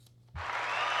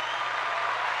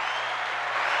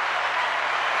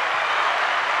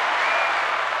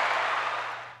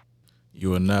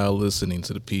You are now listening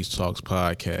to the Peace Talks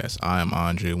podcast. I am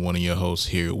Andre, one of your hosts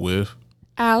here with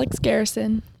Alex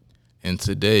Garrison. And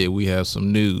today we have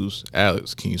some news.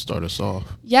 Alex, can you start us off?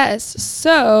 Yes,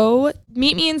 so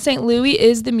Meet Me in St. Louis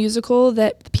is the musical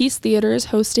that the Peace Theater is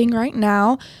hosting right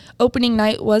now. Opening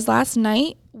night was last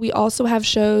night. We also have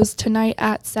shows tonight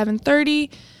at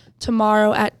 7:30,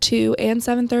 tomorrow at 2 and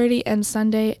 7:30, and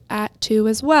Sunday at 2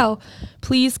 as well.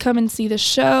 Please come and see the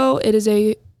show. It is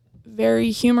a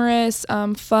very humorous,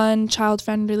 fun,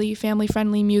 child-friendly,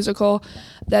 family-friendly musical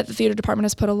that the theater department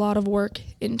has put a lot of work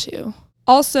into.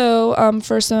 Also,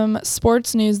 for some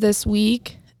sports news this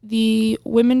week, the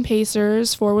women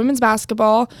Pacers for women's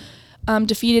basketball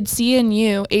defeated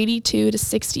CNU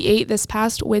 82-68 this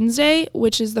past Wednesday,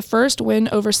 which is the first win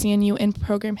over CNU in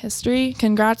program history.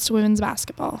 Congrats to women's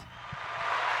basketball.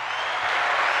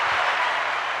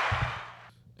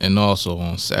 And also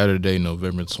on Saturday,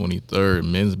 November 23rd,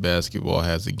 men's basketball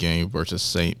has a game versus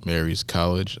St. Mary's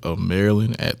College of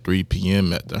Maryland at 3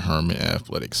 p.m. at the Herman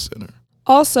Athletic Center.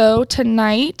 Also,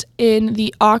 tonight in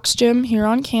the Ox Gym here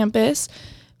on campus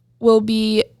will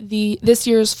be this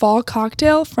year's fall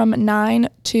cocktail from 9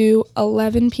 to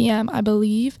 11 p.m., I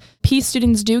believe. Peace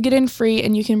students do get in free,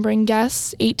 and you can bring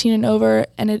guests 18 and over,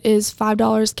 and it is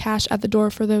 $5 cash at the door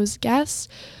for those guests.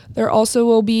 There also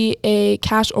will be a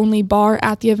cash-only bar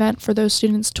at the event for those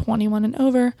students 21 and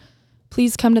over.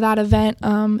 Please come to that event.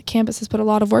 Campus has put a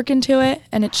lot of work into it,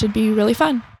 and it should be really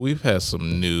fun. We've had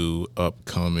some new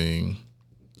upcoming,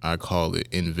 I call it,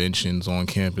 inventions on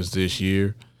campus this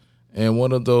year. And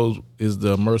one of those is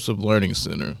the Immersive Learning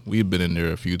Center. We've been in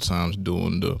there a few times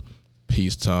doing the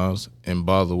Peace Times. And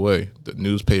by the way, the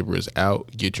newspaper is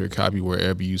out. Get your copy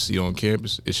wherever you see on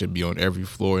campus. It should be on every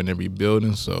floor in every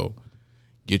building. So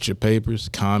get your papers,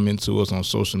 comment to us on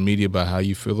social media about how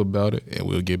you feel about it, and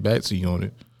we'll get back to you on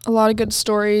it. A lot of good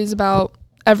stories about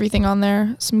everything on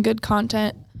there, some good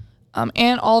content.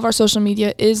 And all of our social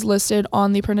media is listed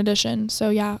on the print edition. So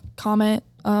yeah, comment,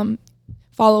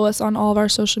 follow us on all of our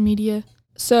social media.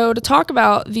 So to talk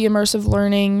about the immersive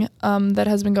learning that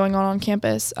has been going on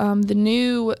campus, the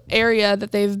new area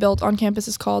that they've built on campus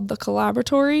is called the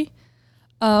Collaboratory,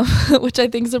 which I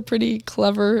think is a pretty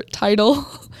clever title.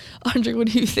 Andre, what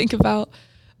do you think about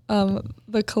the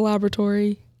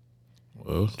Collaboratory?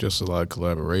 Well, just a lot of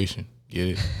collaboration. Get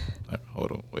it?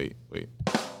 Hold on, wait.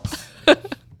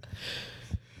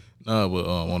 No, but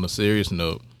on a serious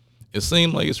note, it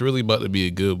seemed like it's really about to be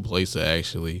a good place to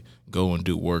actually go and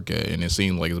do work at, and it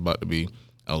seems like it's about to be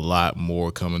a lot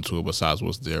more coming to it besides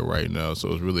what's there right now.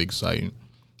 So it's really exciting.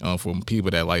 From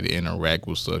people that like to interact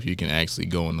with stuff, you can actually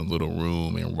go in the little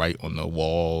room and write on the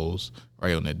walls,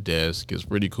 write on the desk. It's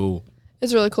pretty cool.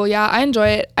 It's really cool. Yeah, I enjoy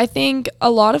it. I think a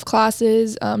lot of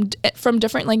classes from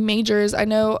different majors. I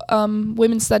know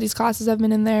women's studies classes have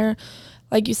been in there.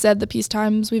 Like you said, the Peace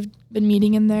Times, we've been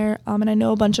meeting in there. And I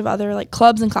know a bunch of other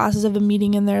clubs and classes have been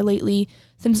meeting in there lately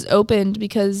since it's opened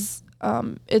because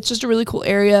it's just a really cool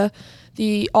area.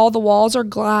 All the walls are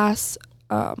glass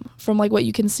from what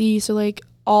you can see. So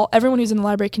everyone who's in the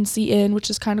library can see in, which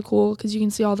is kind of cool because you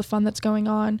can see all the fun that's going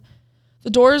on. The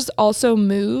doors also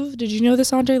move. Did you know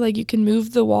this, Andre? You can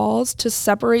move the walls to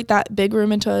separate that big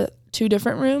room into two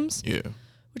different rooms. Yeah.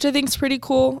 Which I think is pretty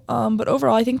cool. But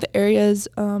overall, I think the area is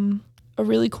a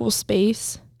really cool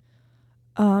space.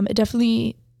 It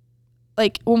definitely,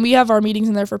 when we have our meetings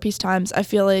in there for Peace Times, I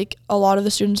feel like a lot of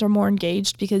the students are more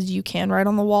engaged because you can write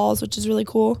on the walls, which is really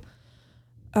cool.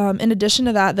 In addition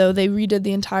to that, though, they redid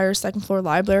the entire second floor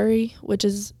library, which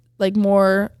is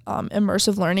more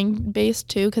immersive learning based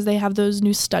too, because they have those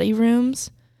new study rooms,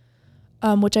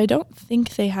 which I don't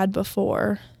think they had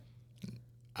before.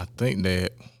 I think they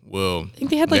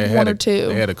had one or two.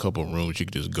 They had a couple of rooms you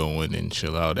could just go in and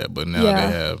chill out at, but now they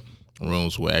have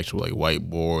rooms with actual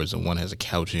whiteboards, and one has a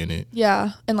couch in it.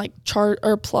 Yeah, and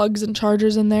plugs and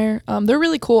chargers in there. They're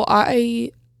really cool.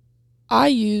 I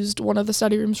used one of the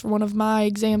study rooms for one of my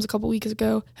exams a couple weeks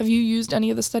ago. Have you used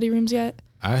any of the study rooms yet?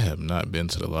 I have not been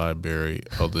to the library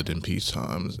other than Peace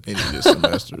Times any of this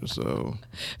semester, so.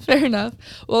 Fair enough.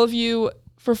 Well,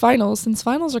 for finals, since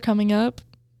finals are coming up,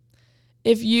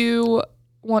 if you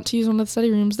want to use one of the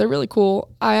study rooms, they're really cool.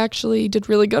 I actually did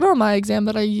really good on my exam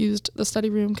that I used the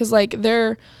study room because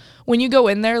when you go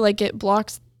in there, it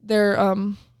blocks their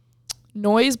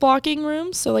noise blocking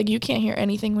rooms, so you can't hear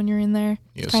anything when you're in there.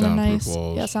 Yeah, it's kind of nice.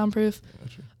 Walls. Yeah, soundproof.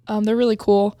 Gotcha. They're really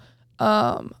cool.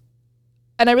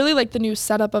 And I really like the new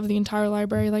setup of the entire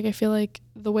library. I feel like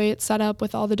the way it's set up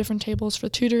with all the different tables for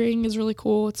tutoring is really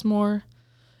cool. It's more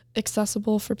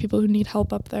accessible for people who need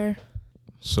help up there.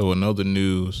 So in other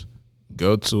news,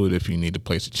 go to it if you need a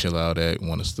place to chill out at,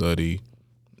 want to study,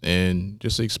 and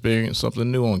just experience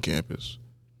something new on campus.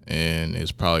 And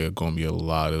it's probably going to be a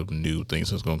lot of new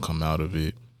things that's going to come out of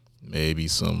it. Maybe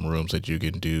some rooms that you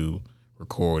can do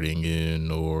recording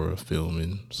in or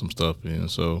filming some stuff in.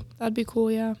 So That'd be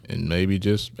cool, yeah. and maybe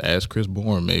just ask Chris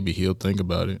Bourne. Maybe he'll think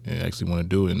about it and actually want to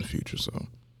do it in the future. So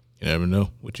you never know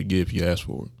what you get if you ask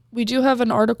for it. We do have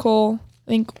an article, I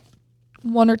think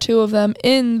one or two of them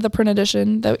in the print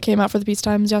edition that came out for the Peace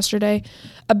Times yesterday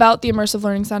about the Immersive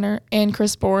Learning Center and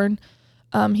Chris Bourne.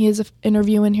 He has an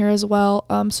interview in here as well.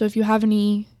 So if you have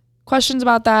any questions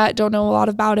about that, don't know a lot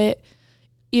about it,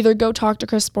 either go talk to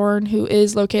Chris Bourne, who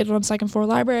is located on Second Floor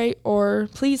Library, or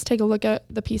please take a look at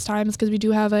the Peace Times because we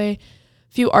do have a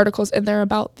few articles in there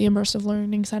about the Immersive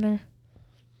Learning Center.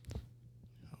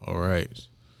 All right.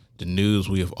 The news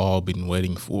we have all been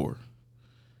waiting for.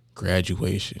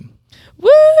 Graduation.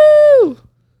 Woo!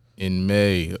 In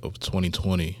May of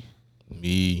 2020,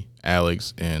 me,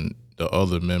 Alex, and the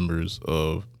other members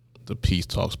of the Peace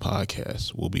Talks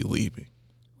podcast will be leaving.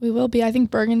 We will be. I think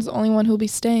Bergen's the only one who'll be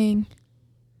staying.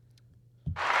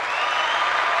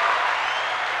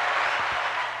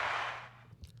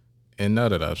 And now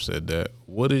that I've said that,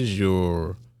 what is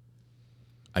your,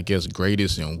 I guess,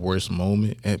 greatest and worst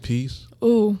moment at Peace?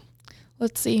 Ooh,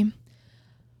 let's see.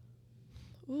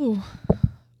 Ooh,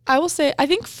 I will say, I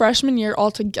think freshman year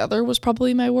altogether was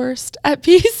probably my worst at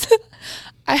Peace.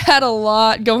 I had a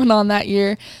lot going on that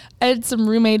year. I had some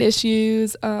roommate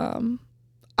issues. I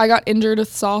got injured with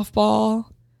softball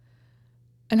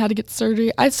and had to get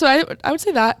surgery. I would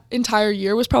say that entire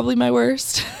year was probably my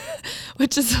worst,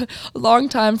 which is a long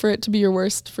time for it to be your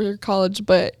worst for college,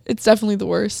 but it's definitely the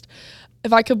worst.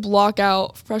 If I could block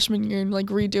out freshman year and like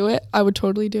redo it, I would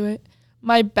totally do it.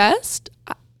 My best?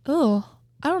 I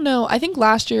don't know. I think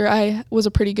last year I was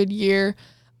a pretty good year.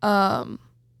 I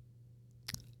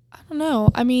don't know.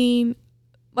 I mean,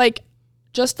 like,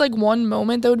 just like one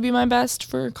moment that would be my best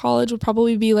for college would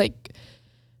probably be like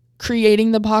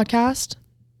creating the podcast,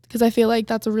 because I feel like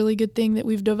that's a really good thing that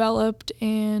we've developed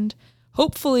and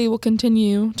hopefully will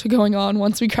continue to going on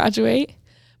once we graduate.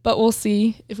 But we'll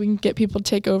see if we can get people to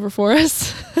take over for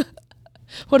us.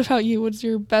 What about you? What's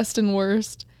your best and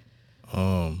worst?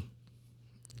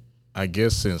 I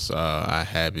guess since I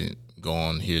haven't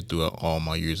gone here throughout all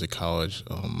my years of college,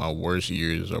 my worst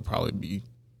years will probably be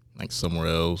like somewhere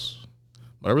else.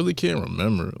 But I really can't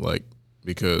remember, like,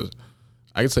 because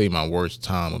I can say my worst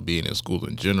time of being in school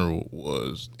in general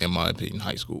was, in my opinion,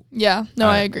 high school. Yeah, no,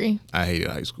 I agree. I hated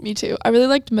high school. Me too. I really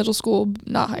liked middle school,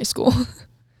 not high school.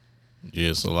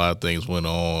 Just a lot of things went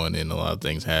on and a lot of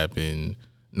things happened.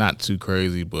 Not too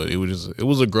crazy, but it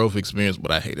was a growth experience,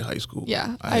 but I hated high school.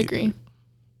 Yeah, I agree. It.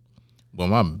 But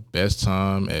my best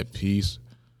time at Peace,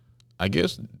 I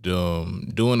guess,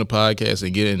 doing the podcast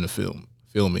and getting into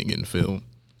filming and film.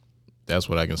 That's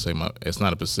what I can say. It's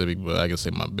not a specific, but I can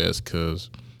say my best because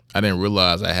I didn't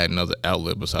realize I had another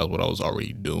outlet besides what I was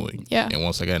already doing. Yeah. And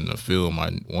once I got into film,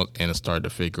 and started to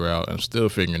figure out, I'm still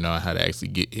figuring out how to actually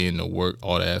get into work,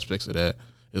 all the aspects of that.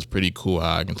 It's pretty cool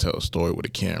how I can tell a story with a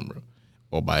camera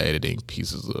or by editing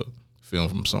pieces of film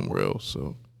from somewhere else.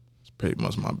 So it's pretty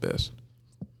much my best.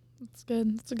 That's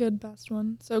good. That's a good best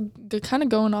one. So kind of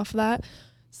going off of that,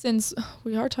 since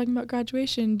we are talking about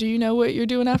graduation, do you know what you're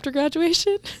doing after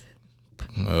graduation?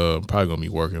 Probably going to be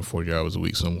working 40 hours a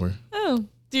week somewhere. Oh,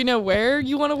 do you know where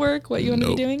you want to work, what you want to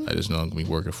be doing? I just know I'm going to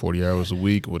be working 40 hours a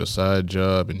week with a side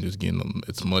job and just getting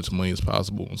as much money as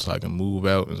possible so I can move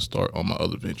out and start on my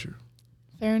other venture.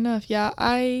 Fair enough. Yeah,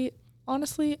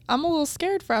 honestly, I'm a little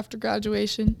scared for after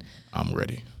graduation. I'm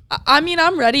ready. I mean,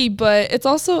 I'm ready, but it's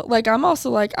also like, I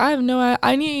know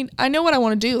what I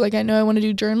want to do. Like, I know I want to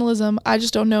do journalism. I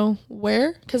just don't know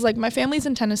where, because like my family's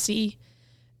in Tennessee,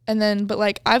 but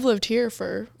like I've lived here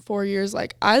for 4 years.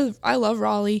 Like I love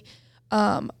Raleigh,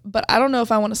 but I don't know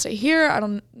if I want to stay here. I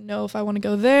don't know if I want to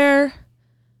go there.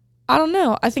 I don't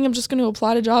know. I think I'm just going to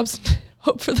apply to jobs and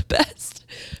hope for the best.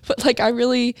 But like I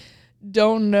really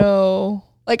don't know.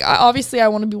 Like obviously I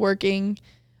want to be working,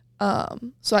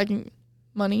 so I can.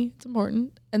 Money, it's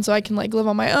important, and so I can like live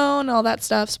on my own, all that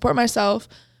stuff, support myself.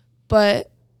 But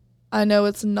I know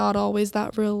it's not always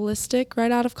that realistic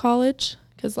right out of college,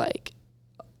 because like,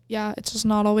 yeah, it's just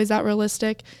not always that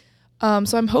realistic.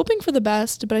 So I'm hoping for the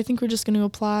best, but I think we're just going to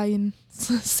apply and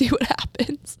see what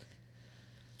happens.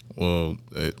 Well,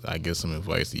 I guess some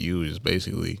advice to you is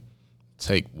basically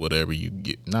take whatever you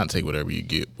get, not take whatever you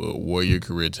get, but where your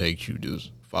career takes you,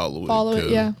 just follow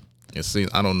it. Yeah. It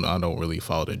seems I don't really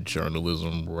follow the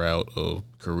journalism route of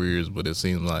careers, but it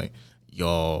seems like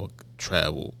y'all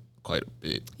travel quite a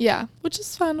bit. Yeah, which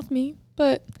is fine with me.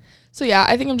 But so yeah,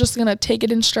 I think I'm just gonna take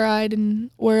it in stride,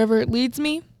 and wherever it leads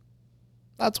me,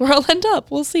 that's where I'll end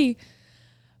up. We'll see.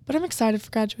 But I'm excited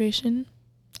for graduation.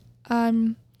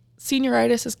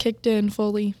 Senioritis has kicked in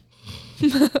fully.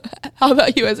 How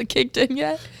about you? Has it kicked in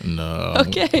yet? No.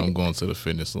 Okay. I'm going to the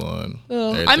finish line.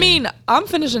 I mean, I'm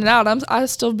finishing it out. I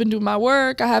still been doing my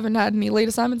work. I haven't had any late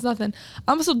assignments, nothing.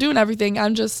 I'm still doing everything.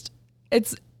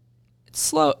 It's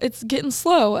slow. It's getting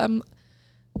slow. I'm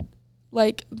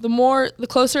like, the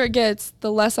closer it gets,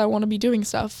 the less I want to be doing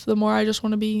stuff. The more I just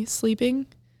want to be sleeping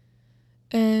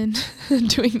and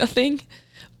doing nothing.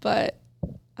 But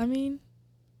I mean,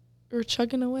 we're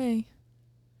chugging away.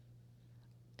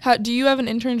 Do you have an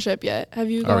internship yet? Have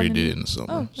you? I already did in the summer.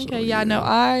 Oh, okay. So, yeah, no,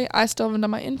 I still haven't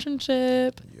done my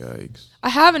internship. Yikes. I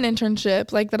have an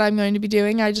internship like that I'm going to be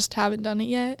doing. I just haven't done it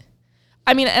yet.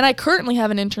 I mean, and I currently have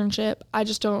an internship. I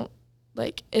just don't,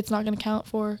 like, it's not going to count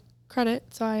for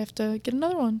credit, so I have to get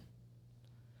another one.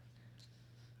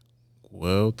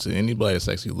 Well, to anybody that's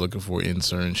actually looking for an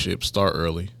internship, start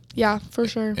early. Yeah, for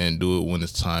sure. And do it when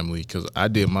it's timely, because I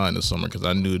did mine this summer because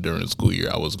I knew during the school year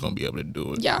I was going to be able to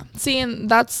do it. Yeah. See, and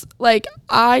that's, like,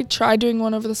 I tried doing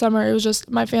one over the summer. It was just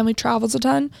my family travels a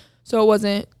ton, so it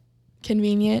wasn't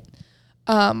convenient.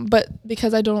 But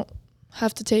because I don't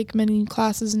have to take many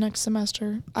classes next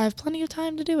semester, I have plenty of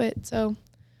time to do it. So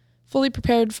fully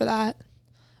prepared for that.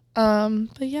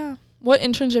 But yeah, what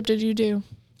internship did you do?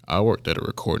 I worked at a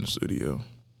recording studio.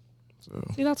 So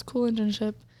see, that's a cool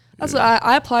internship. That's what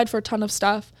I applied for a ton of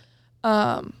stuff.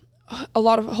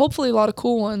 Hopefully a lot of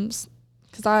cool ones,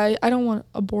 because I don't want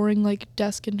a boring like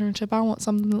desk internship. I want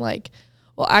something like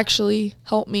will actually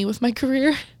help me with my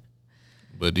career.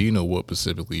 But do you know what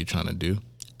specifically you're trying to do?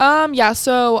 Yeah,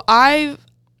 so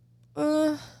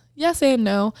yes and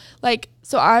no. Like,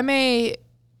 so I'm a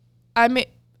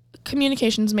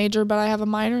communications major, but I have a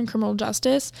minor in criminal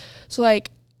justice. So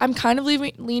like I'm kind of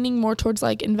leaning more towards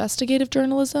like investigative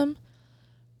journalism.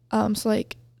 So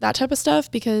like that type of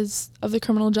stuff because of the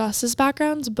criminal justice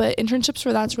backgrounds, but internships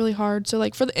for that's really hard. So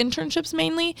like for the internships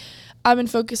mainly, I've been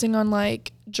focusing on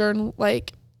like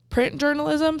print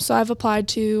journalism. So I've applied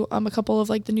to a couple of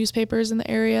like the newspapers in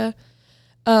the area.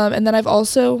 And then I've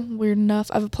also, weird enough,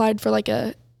 I've applied for like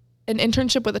an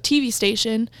internship with a TV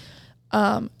station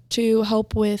to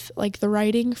help with like the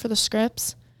writing for the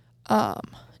scripts.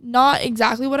 Not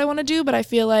exactly what I want to do, but I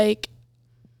feel like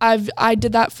I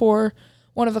did that for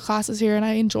one of the classes here and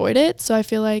I enjoyed it. So I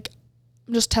feel like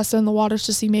I'm just testing the waters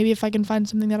to see maybe if I can find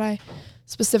something that I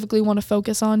specifically want to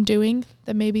focus on doing,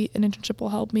 that maybe an internship will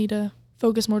help me to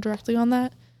focus more directly on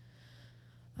that.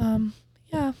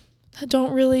 Yeah,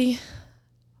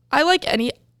 I like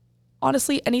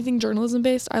anything journalism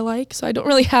based I like. So I don't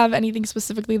really have anything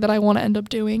specifically that I want to end up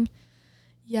doing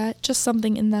yet, just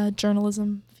something in the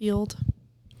journalism field.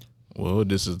 Well,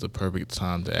 this is the perfect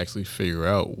time to actually figure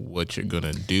out what you're going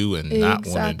to do and not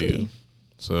want to do.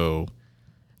 So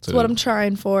that's what I'm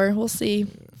trying for. We'll see.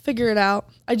 Figure it out.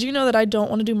 I do know that I don't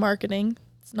want to do marketing.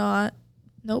 It's not,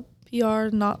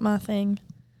 PR, not my thing.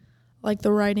 I like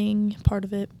the writing part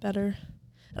of it better.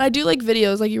 And I do like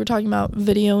videos, like you were talking about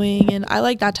videoing, and I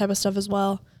like that type of stuff as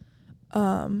well.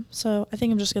 So I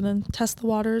think I'm just going to test the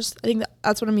waters. I think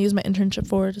that's what I'm using my internship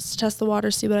for, just to test the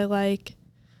waters, see what I like,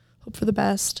 hope for the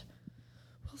best.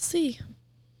 We'll see.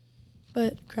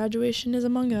 But graduation is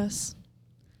among us.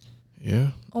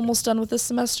 Yeah. Almost done with this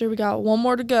semester. We got one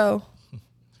more to go.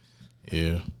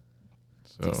 Yeah.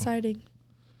 So it's exciting.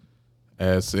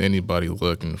 As to anybody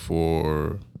looking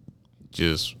for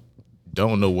just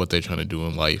don't know what they're trying to do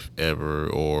in life ever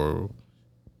or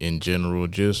in general,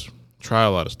 just try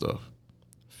a lot of stuff.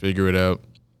 Figure it out.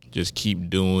 Just keep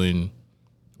doing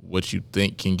what you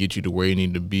think can get you to where you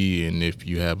need to be. And if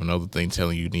you have another thing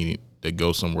telling you need to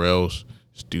go somewhere else,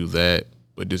 just do that.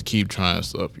 But just keep trying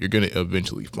stuff. You're going to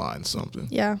eventually find something.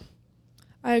 Yeah,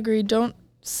 I agree. Don't,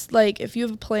 like, if you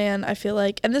have a plan, I feel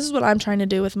like, and this is what I'm trying to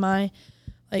do with my,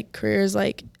 like, career is,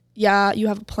 like, yeah, you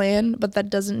have a plan, but that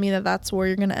doesn't mean that that's where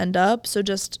you're going to end up. So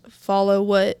just follow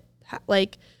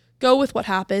go with what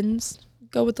happens.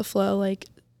 Go with the flow. Like,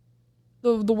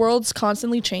 the world's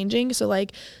constantly changing. So,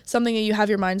 like, something that you have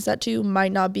your mindset to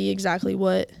might not be exactly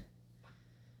what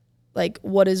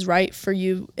is right for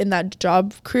you in that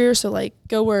job career. So, like,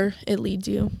 go where it leads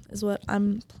you is what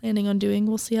I'm planning on doing.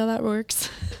 We'll see how that works.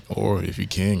 Or if you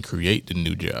can, create the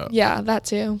new job. Yeah, that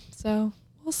too. So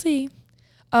we'll see.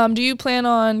 Do you plan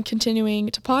on continuing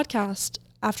to podcast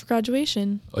after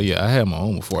graduation? Oh, yeah. I had my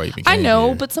own before I even came I know,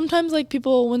 here. but sometimes, like,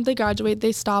 people, when they graduate,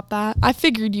 they stop that. I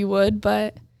figured you would,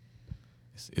 but...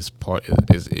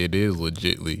 It is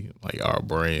legitly, like, our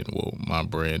brand. Well, my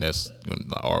brand, that's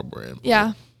not our brand.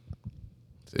 Yeah.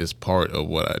 It's part of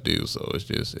what I do, so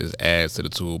it adds to the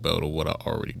tool belt of what I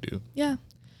already do. Yeah.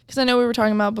 because I know we were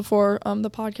talking about before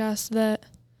the podcast that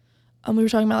we were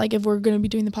talking about like if we're going to be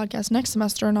doing the podcast next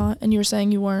semester or not, and you were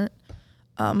saying you weren't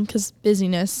because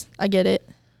busyness. I get it.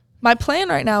 My plan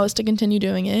right now is to continue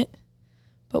doing it,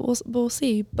 but we'll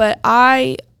see. But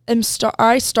I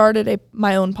started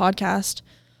my own podcast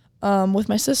with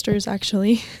my sisters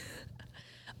actually.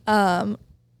 Thank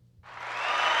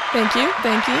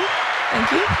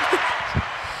you.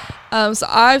 So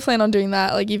I plan on doing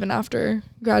that like even after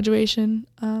graduation.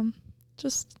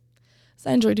 Just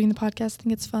I enjoy doing the podcast. I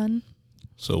think it's fun.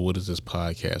 So what is this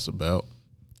podcast about?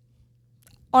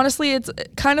 Honestly, it's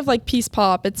kind of like Peace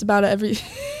Pop. It's about Andre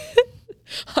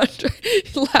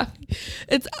laughing.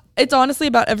 It's honestly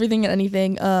about everything and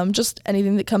anything. Just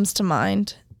anything that comes to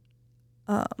mind.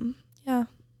 Yeah.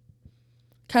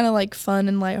 Kind of like fun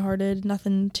and lighthearted.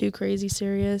 Nothing too crazy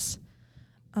serious.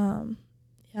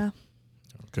 Yeah.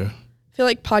 Okay. I feel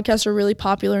like podcasts are really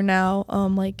popular now.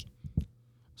 Like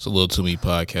it's a little too many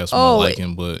podcasts for my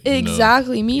liking, but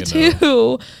exactly, me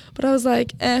too. But I was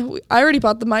like, I already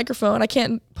bought the microphone. I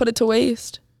can't put it to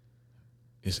waste.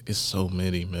 It's so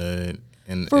many, man.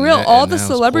 And for real, all the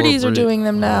celebrities are doing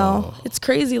them now. It's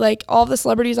crazy. Like all the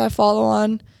celebrities I follow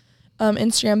on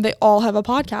Instagram, they all have a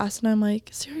podcast, and I'm like,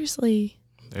 seriously.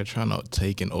 They're trying to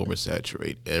take and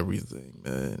oversaturate everything,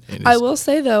 man. And I will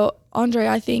say though, Andre,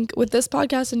 I think with this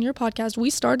podcast and your podcast, we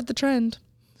started the trend.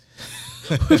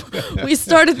 We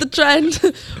started the trend.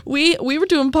 We were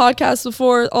doing podcasts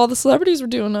before all the celebrities were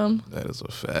doing them. That is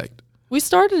a fact. We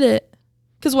started it.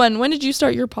 Because when did you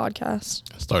start your podcast?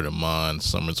 I started mine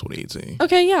summer 2018.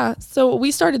 Okay, yeah. So we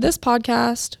started this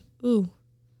podcast.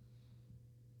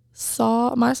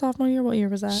 My sophomore year. What year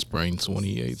was that? Spring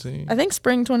 2018. I think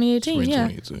spring 2018. Spring yeah.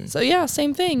 2018. So yeah,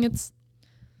 same thing.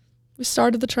 We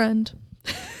started the trend.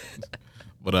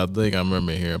 But I think I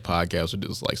remember hearing podcasts that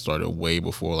just like started way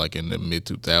before, like in the mid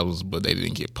 2000s, but they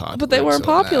didn't get popular. But they weren't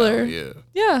popular. Now.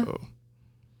 Yeah. So.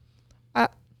 I'm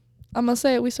gonna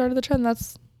say it. We started the trend.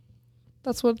 That's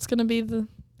what's gonna be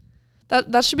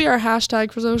that should be our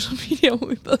hashtag for social media when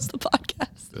we post the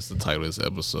podcast. That's the title of this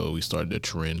episode. We started a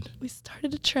trend. We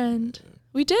started a trend.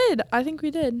 We did. I think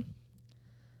we did.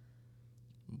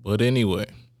 But anyway,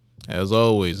 as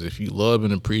always, if you love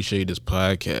and appreciate this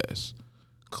podcast,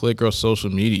 click our social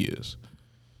medias,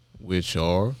 which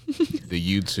are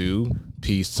the YouTube,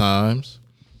 Peace Times,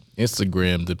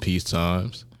 Instagram, The Peace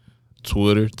Times,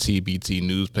 Twitter, TBT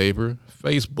Newspaper,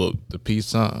 Facebook, The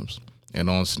Peace Times, and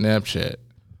on Snapchat.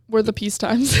 We're The Peace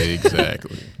Times.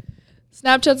 Exactly.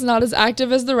 Snapchat's not as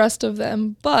active as the rest of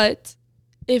them, but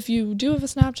if you do have a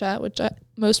Snapchat, which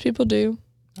most people do,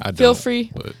 feel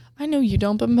free. I know you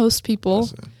don't, but most people.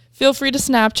 Feel free to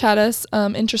Snapchat us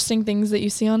interesting things that you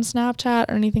see on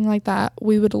Snapchat or anything like that.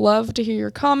 We would love to hear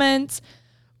your comments,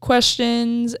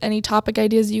 questions, any topic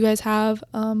ideas you guys have.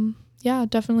 Yeah,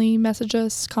 definitely message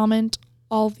us, comment,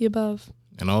 all of the above.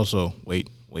 And also, wait.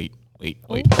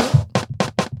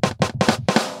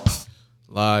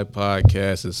 Live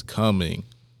podcast is coming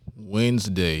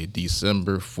Wednesday,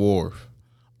 December 4th,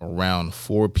 around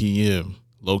 4 p.m.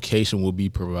 Location will be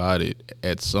provided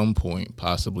at some point,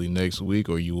 possibly next week,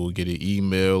 or you will get an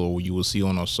email or you will see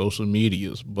on our social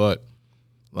medias. But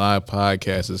live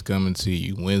podcast is coming to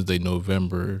you Wednesday,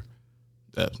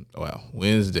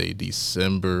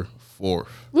 December 4th.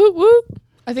 Woo woo.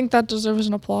 I think that deserves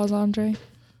an applause, Andre.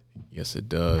 Yes, it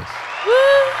does. Woo!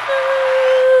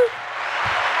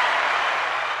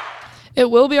 It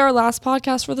will be our last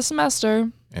podcast for the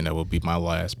semester. And that will be my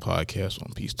last podcast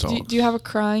on Peace Talks. Do you have a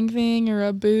crying thing or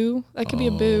a boo? That could be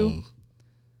a boo.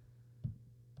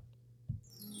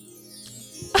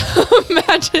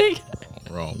 Magic.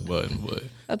 Wrong button, but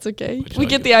that's okay. We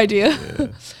get the idea. Yeah.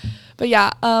 But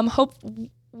yeah, hope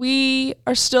we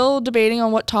are still debating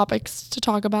on what topics to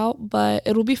talk about, but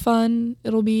it'll be fun.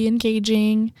 It'll be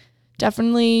engaging.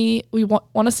 Definitely, we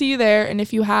want to see you there. And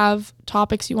if you have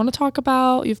topics you want to talk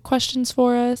about, you have questions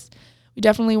for us, we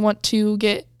definitely want to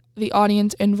get the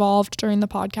audience involved during the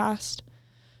podcast.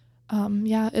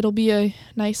 Yeah, it'll be a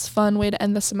nice, fun way to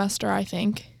end the semester, I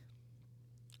think.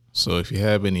 So if you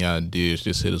have any ideas,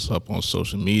 just hit us up on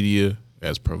social media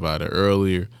as provided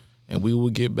earlier, and we will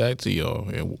get back to y'all,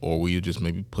 or we just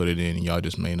maybe put it in and y'all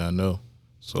just may not know.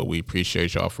 So we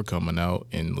appreciate y'all for coming out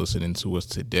and listening to us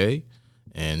today.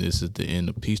 And this is the end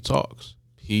of Peace Talks.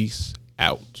 Peace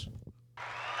out.